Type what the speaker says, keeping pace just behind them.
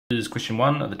This is question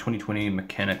 1 of the 2020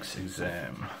 mechanics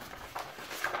exam.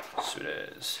 So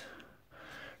it is.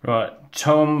 Right,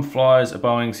 Tom flies a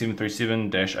Boeing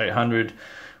 737-800,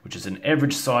 which is an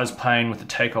average size plane with a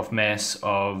takeoff mass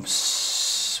of,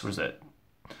 what is that,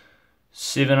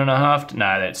 7.5?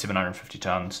 No, that's 750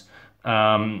 tons.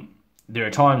 There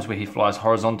are times where he flies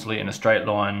horizontally in a straight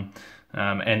line,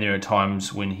 and there are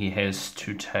times when he has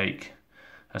to take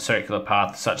a circular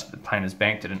path such that the plane is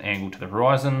banked at an angle to the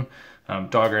horizon.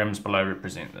 Diagrams below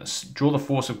represent this. Draw the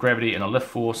force of gravity and the lift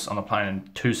force on the plane in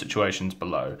two situations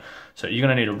below. So you're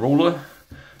going to need a ruler,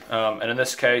 and in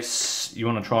this case you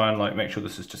want to try and make sure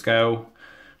this is to scale.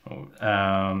 So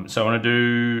I want to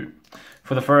do,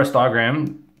 for the first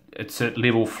diagram, it's at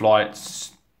level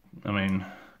flights,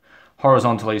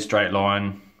 horizontally straight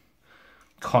line,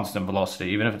 constant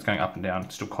velocity. Even if it's going up and down,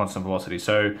 it's still constant velocity.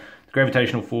 So the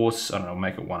gravitational force, I don't know,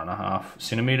 make it 1.5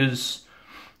 centimeters.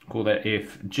 Call that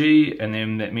Fg, and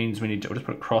then that means we need to, I'll just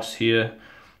put a cross here,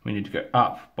 we need to go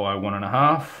up by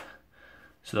 1.5.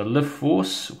 So the lift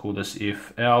force, we'll call this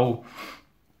Fl,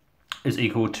 is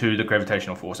equal to the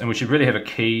gravitational force. And we should really have a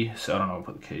key, so I don't know, I'll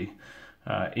put the key.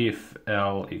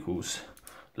 Fl equals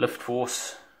lift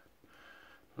force,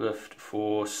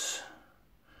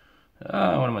 what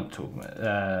am I talking about?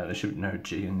 There should be no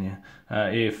G in there.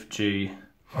 Fg,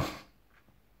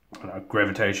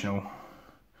 gravitational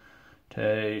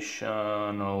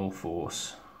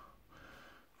force.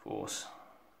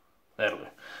 That'll do.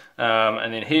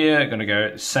 And then here, going to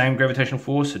go same gravitational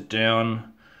force, so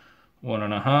down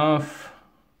 1.5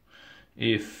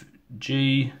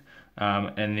 Fg,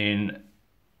 and then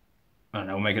I don't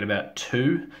know, we'll make it about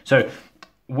 2. So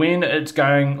when it's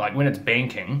going, when it's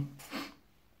banking,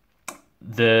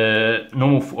 the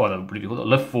normal, or the, what do you call it,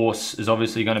 lift force is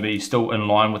obviously going to be still in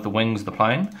line with the wings of the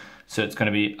plane, so it's going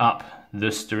to be up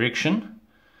this direction.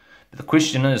 But the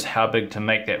question is how big to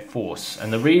make that force,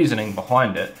 and the reasoning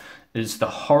behind it is the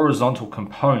horizontal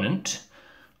component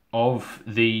of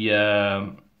the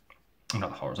the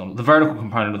vertical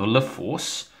component of the lift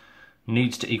force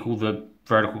needs to equal the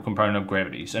vertical component of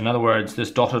gravity. So in other words,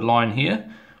 this dotted line here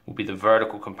will be the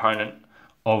vertical component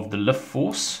of the lift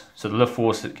force. So the lift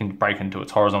force that can break into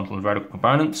its horizontal and vertical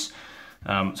components.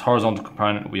 Its horizontal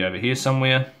component will be over here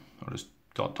somewhere. I'll just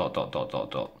dot.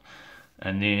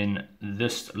 And then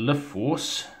this lift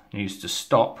force needs to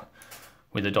stop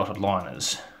where the dotted line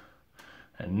is.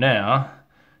 And now,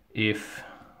 if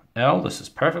L, this is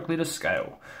perfectly to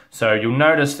scale. So you'll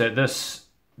notice that this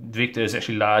vector is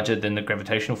actually larger than the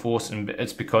gravitational force, and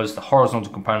it's because the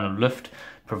horizontal component of lift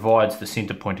provides the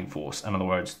center pointing force. In other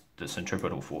words, the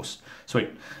centripetal force.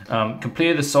 Sweet.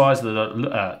 Compare the size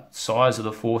of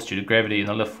the force due to gravity and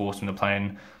the lift force from the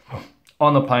plane.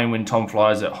 On the plane when Tom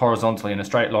flies it horizontally in a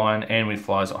straight line, and when he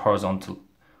flies a horizontal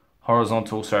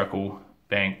circle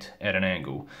banked at an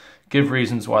angle. Give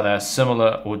reasons why they are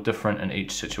similar or different in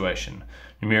each situation.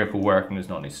 Numerical working is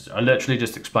not necessary. I literally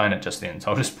just explained it just then, so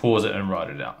I'll just pause it and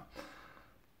write it out.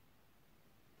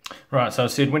 Right, so I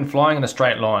said when flying in a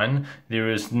straight line, there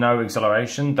is no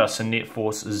acceleration, thus the net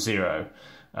force is 0.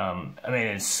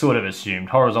 It's sort of assumed.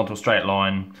 Horizontal straight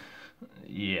line,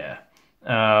 yeah.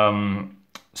 Thus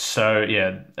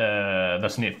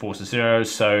net force is 0,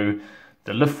 so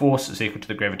the lift force is equal to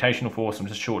the gravitational force. I'm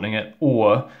just shortening it,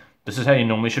 or this is how you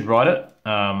normally should write it.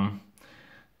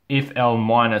 Fl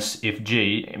minus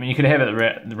Fg, you could have it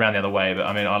around the other way, but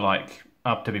I like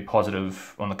up to be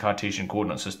positive on the Cartesian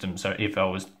coordinate system, so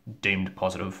Fl is deemed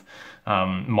positive.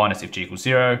 Minus Fg equals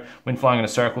 0. When flying in a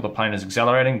circle, the plane is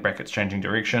accelerating, brackets changing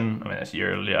direction. That's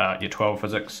year 12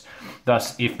 physics.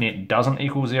 Thus, if net doesn't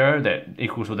equal 0, that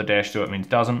equals with a dash to it means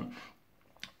doesn't.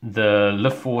 The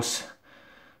lift force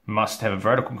must have a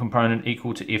vertical component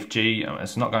equal to Fg,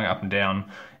 it's not going up and down,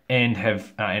 and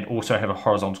also have a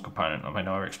horizontal component. I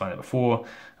know I explained that before,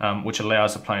 which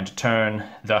allows the plane to turn.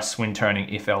 Thus, when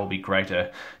turning, Fl will be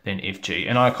greater than Fg.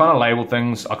 And I kind of label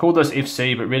things. I call this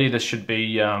Fc, but really this should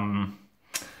be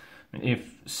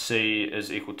Fc is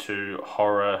equal to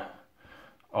hor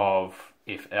of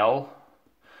Fl.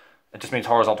 It just means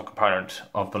horizontal component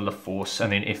of the lift force,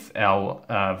 and then Fl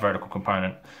vertical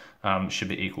component should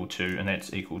be equal to, and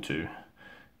that's equal to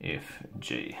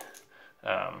Fg.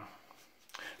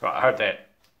 Right, I hope that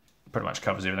pretty much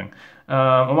covers everything.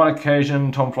 On one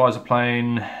occasion, Tom flies a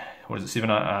plane, what is it,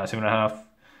 7.5?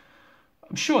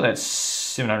 I'm sure that's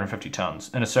 750 tons,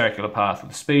 in a circular path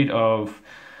with a speed of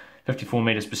 54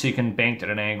 meters per second, banked at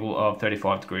an angle of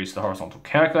 35 degrees to the horizontal.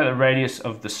 Calculate the radius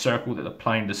of the circle that the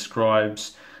plane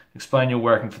describes. Explain your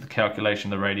working for the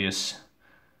calculation of the radius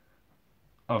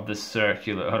of the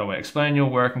circular, explain your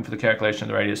working for the calculation of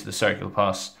the radius of the circular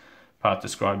path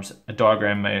describes a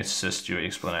diagram may assist your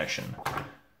explanation.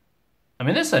 I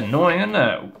mean, that's annoying, isn't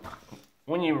it?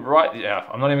 When you write it out,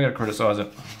 I'm not even going to criticize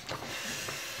it.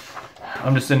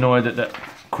 I'm just annoyed that the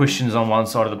question's on one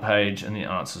side of the page and the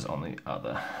answer's on the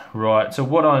other. Right, so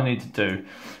what I need to do,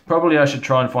 probably I should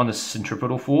try and find the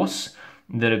centripetal force.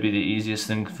 That'd be the easiest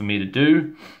thing for me to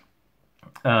do.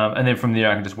 And then from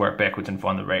there I can just work backwards and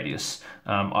find the radius.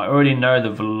 I already know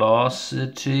the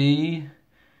velocity.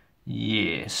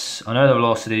 Yes, I know the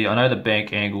velocity. I know the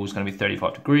bank angle is going to be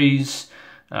 35 degrees,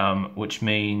 which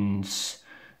means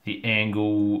the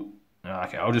angle...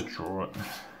 Okay, I'll just draw it.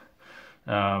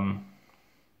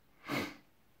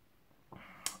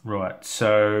 Right,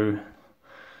 so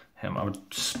I would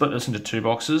split this into two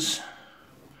boxes.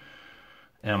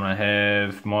 And I'm going to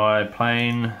have my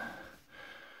plane.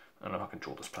 I don't know if I can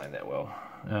draw this plane that well.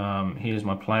 Here's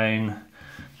my plane.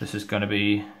 This is going to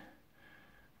be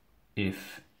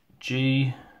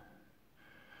FG.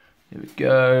 There we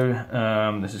go.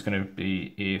 This is going to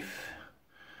be F.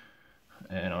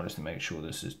 And I'll just make sure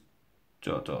this is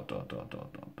dot, dot, dot, dot,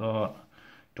 dot, dot, dot.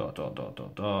 Dot, dot, dot,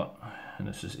 dot, dot, and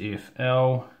this is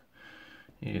FL,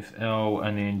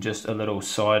 and then just a little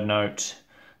side note,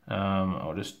 I'm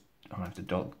gonna have to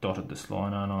dotted this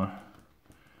line, aren't I?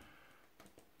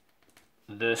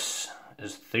 This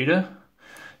is theta,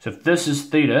 so if this is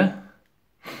theta,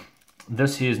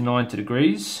 this here is 90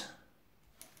 degrees,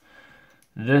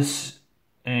 this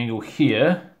angle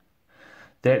here,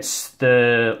 that's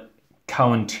the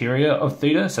co-interior of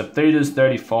theta, so theta is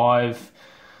 35,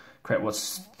 crap,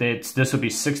 this would be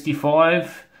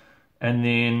 65, and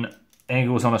then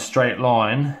angles on a straight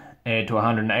line add to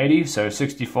 180, so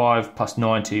 65 plus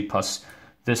 90 plus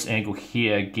this angle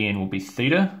here again will be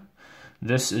theta.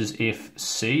 This is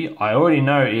FC. I already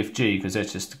know FG because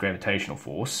that's just the gravitational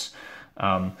force.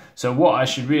 So what I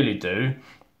should really do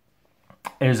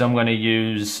is I'm going to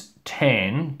use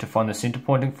tan to find the center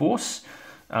pointing force,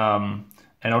 and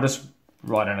I'll just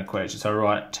write an equation. So I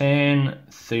write tan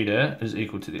theta is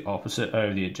equal to the opposite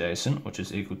over the adjacent, which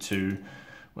is equal to,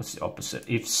 what's the opposite?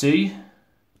 FC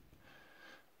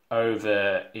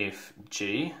over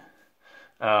FG.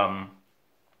 And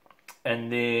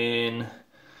then,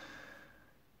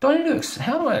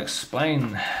 how do I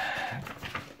explain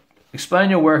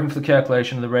your working for the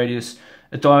calculation of the radius?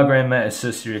 A diagram may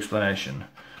assist your explanation.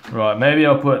 Right, maybe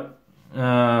I'll put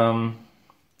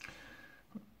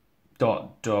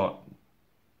dot, dot,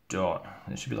 dot.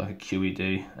 It should be like a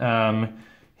QED.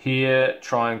 Here,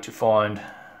 trying to find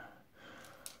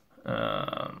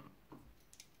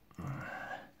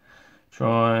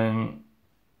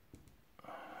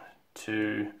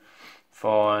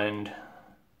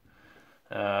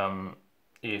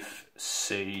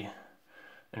FC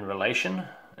in relation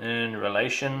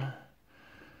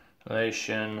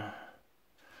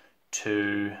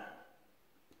to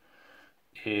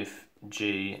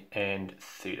FG and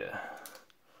theta.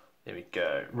 There we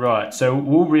go. Right, so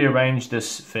we'll rearrange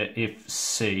this for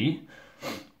FC.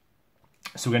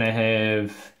 So we're going to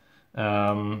have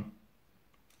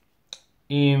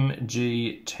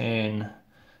mg tan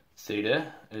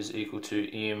theta is equal to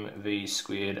mv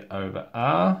squared over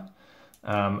r,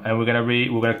 and we're going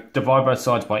to divide both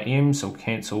sides by m, so we'll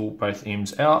cancel both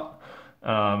m's out,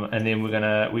 and then we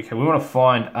want to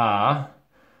find r.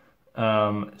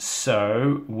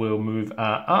 So we'll move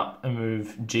r up and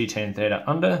move g tan theta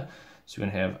under. So we're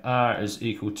going to have r is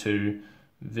equal to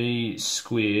v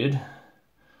squared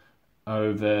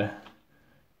over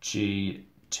g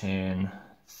tan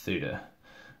theta.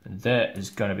 And that is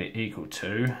going to be equal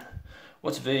to,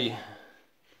 what's v?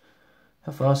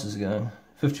 How fast is it going?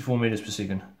 54 meters per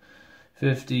second.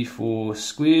 54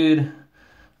 squared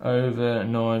over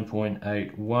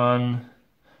 9.81.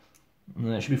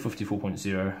 And that should be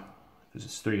 54.0. Because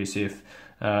it's 3SF,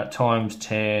 times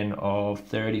tan of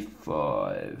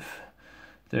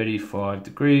 35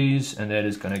 degrees, and that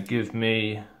is going to give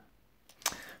me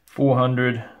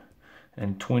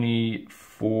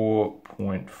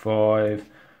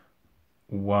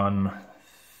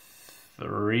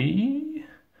 424.513.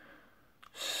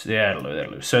 Yeah, that'll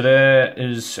do. So that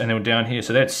is, and then down here,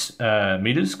 so that's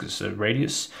meters because it's a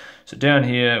radius. So down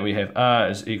here we have r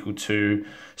is equal to,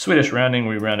 Swedish rounding,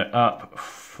 we round it up,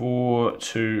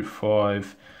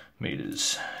 425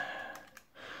 meters.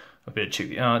 I better check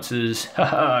the answers.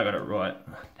 Haha, I got it right.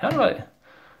 How did I?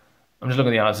 I'm just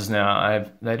looking at the answers now.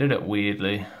 They did it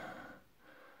weirdly.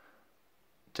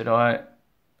 Did I?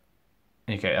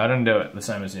 Okay, I didn't do it the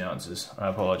same as the answers. I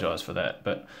apologize for that,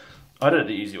 but I did it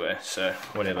the easy way, so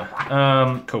whatever.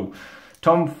 Cool.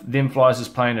 Tom then flies this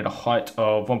plane at a height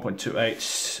of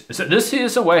 1.28. So this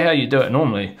is the way how you do it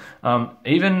normally.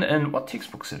 Even in, what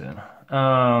textbook is it in?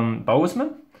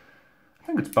 Bowersman? I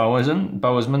think it's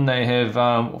Bowersman. They have,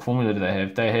 what formula do they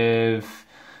have? They have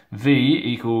V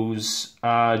equals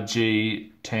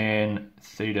RG tan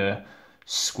theta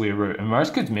square root. And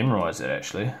most kids memorize that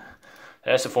actually.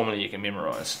 That's the formula you can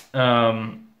memorize. Yeah,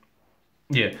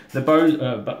 the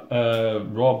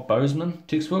Rob Bozeman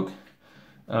textbook.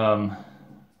 I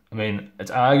mean,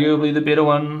 it's arguably the better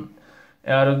one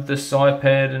out of the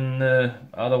iPad and the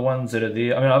other ones that are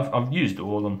there. I mean, I've used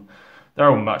all of them. They're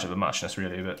all much of a muchness,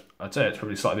 really, but I'd say it's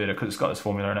probably slightly better because it's got this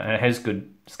formula in it, and it has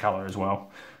good colour as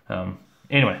well.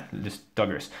 Anyway, just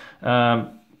digress.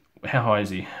 How high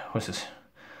is he? What's this?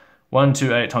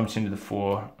 128 times 10 to the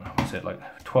 4. What's that, like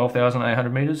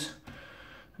 12,800 meters?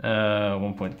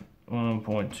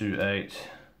 1.28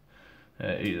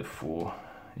 e to the 4.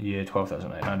 Yeah,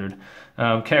 12,800.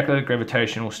 Calculate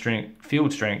gravitational strength,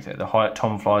 field strength at the height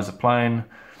Tom flies the plane.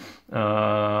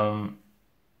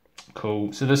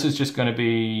 Cool. So this is just going to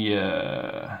be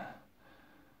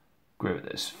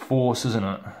this force, isn't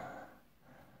it?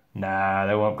 Nah,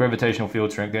 they want gravitational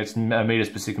field strength. That's meters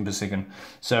per second.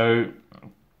 So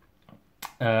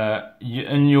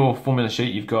in your formula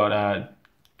sheet, you've got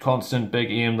constant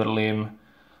big M little m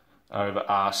over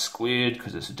r squared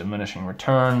because it's a diminishing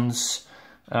returns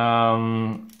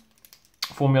formula,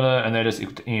 and that is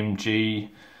equal to mg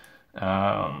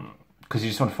because you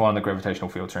just want to find the gravitational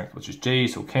field strength, which is g,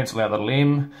 so we'll cancel out little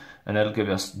m and that'll give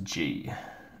us g.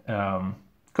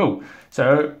 Cool,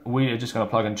 so we are just going to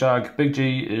plug and chug. Big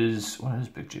G is, what is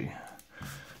big G?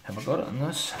 Have I got it in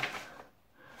this?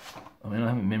 I mean, I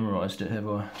haven't memorized it, have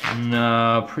I?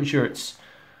 No, pretty sure it's,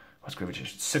 what's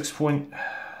gravitation?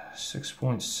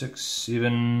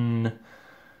 6.67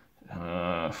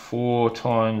 4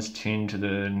 times 10 to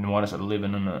the minus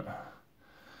 11, isn't it?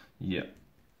 Yeah,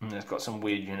 and it's got some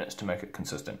weird units to make it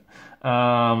consistent.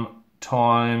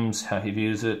 Times, how heavy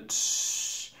is it?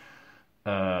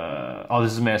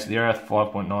 This is the mass of the Earth,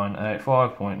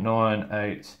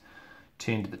 5.98,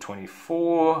 10 to the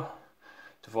 24,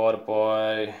 divided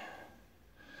by,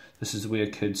 this is where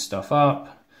kids stuff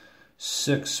up,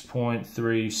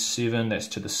 6.37, that's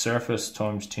to the surface,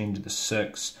 times 10 to the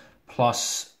 6,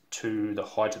 plus to the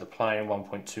height of the plane,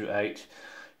 1.28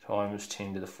 times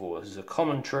 10 to the 4. This is a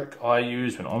common trick I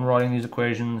use when I'm writing these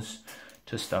equations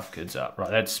to stuff kids up. Right,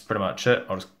 that's pretty much it.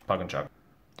 I'll just plug and chug.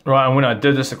 Right, and when I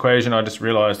did this equation, I just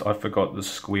realized I forgot the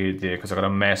squared there because I got a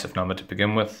massive number to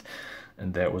begin with,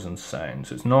 and that was insane.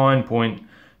 So it's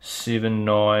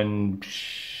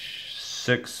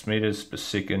 9.796 meters per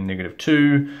second negative 2,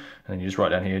 and then you just write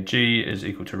down here G is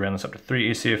equal to, round this up to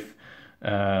 3 SF,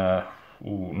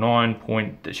 9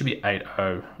 point, that should be 80.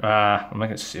 I'll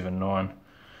make it 79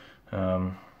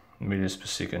 meters per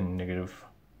second negative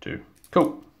 2.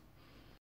 Cool.